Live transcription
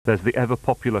There's the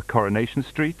ever-popular Coronation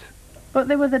Street. But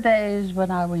there were the days when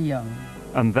I was young.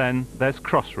 And then there's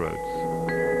Crossroads,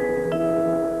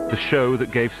 the show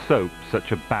that gave soap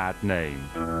such a bad name.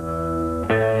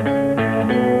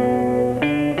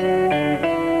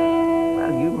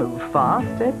 Well, you move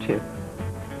fast, don't you?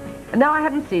 No, I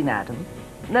haven't seen Adam.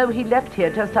 No, he left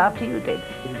here just after you did.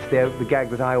 It's the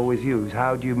gag that I always use.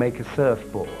 How do you make a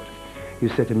surfboard? You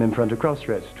sit him in front of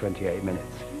Crossroads for 28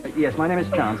 minutes. Yes, my name is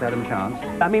Chance, Adam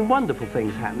Chance. I mean, wonderful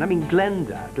things happen. I mean,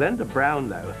 Glenda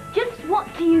Brownlow. Just what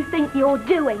do you think you're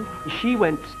doing? She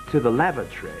went to the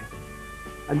lavatory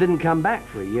and didn't come back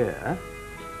for a year.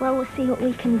 Well, we'll see what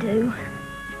we can do.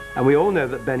 And we all know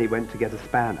that Benny went to get a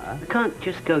spanner. I can't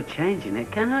just go changing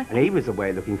it, can I? And he was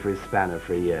away looking for his spanner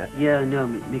for a year. Yeah, no,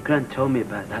 my gran told me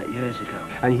about that years ago.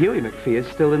 And Hughie McPhee is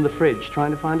still in the fridge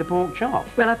trying to find a pork chop.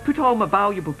 Well, I've put all my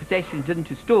valuable possessions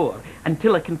into store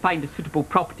until I can find a suitable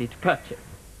property to purchase.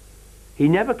 He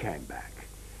never came back.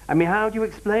 I mean, how do you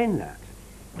explain that?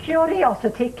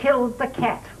 Curiosity killed the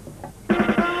cat.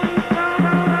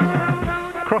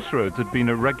 Crossroads had been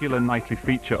a regular nightly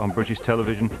feature on British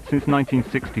television since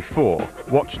 1964,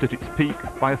 watched at its peak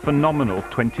by a phenomenal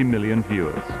 20 million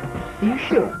viewers. Are you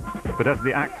sure? But as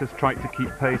the actors tried to keep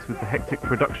pace with the hectic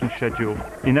production schedule,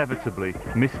 inevitably,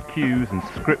 missed cues and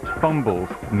script fumbles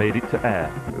made it to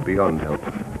air. Beyond help.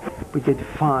 We did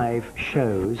 5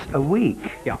 shows a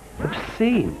week. Yeah.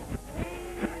 Obscene.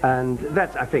 And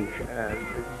that's, I think,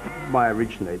 why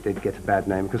originally it did get a bad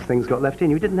name, because things got left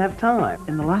in. You didn't have time.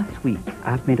 In the last week,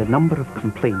 I've made a number of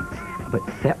complaints about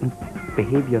certain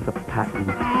behaviours of pattern.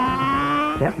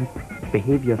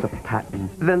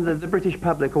 Then the British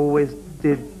public always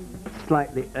did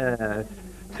slightly err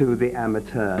to the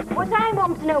amateur. What I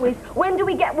want to know is, when do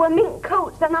we get our mink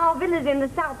coats and our villas in the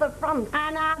south of France?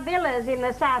 And our villas in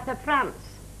the south of France.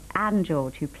 Anne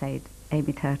George, who played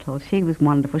Amy Turtle, she was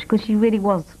wonderful, because she really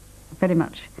was very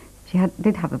much,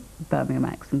 did have a Birmingham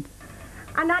accent.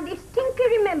 And I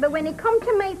distinctly remember when he come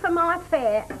to me for my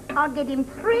fare, I'd get him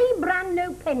 3 brand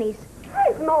new pennies.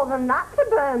 It's more than that for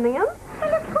Birmingham.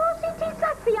 Well, of course it is.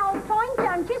 That's the whole point,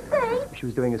 don't you see? She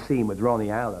was doing a scene with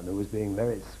Ronnie Allen, who was being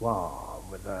very suave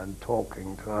with her and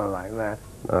talking to her like that.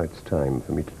 Now it's time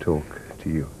for me to talk to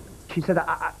you. She said,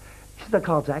 I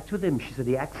can't act with him. She said,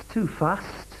 he acts too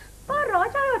fast. All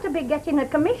right, I ought to be getting a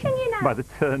commission, you know. By the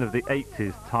turn of the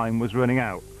 80s, time was running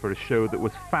out for a show that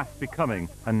was fast becoming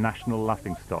a national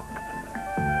laughingstock.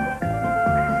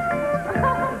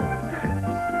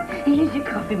 Here's your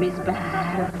coffee, Miss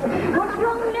Babs. What's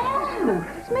wrong now?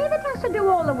 It's me that has to do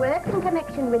all the work in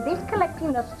connection with this,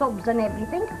 collecting the subs and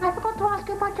everything. I forgot to ask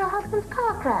you about your husband's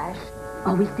car crash.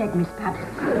 Oh, he's dead, Miss Babs.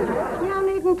 You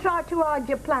needn't try to hide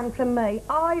your plan from me.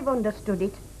 I've understood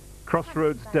it.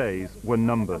 Crossroads days were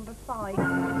numbered. Number 5.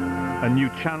 A new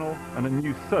channel and a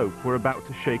new soap were about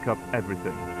to shake up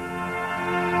everything.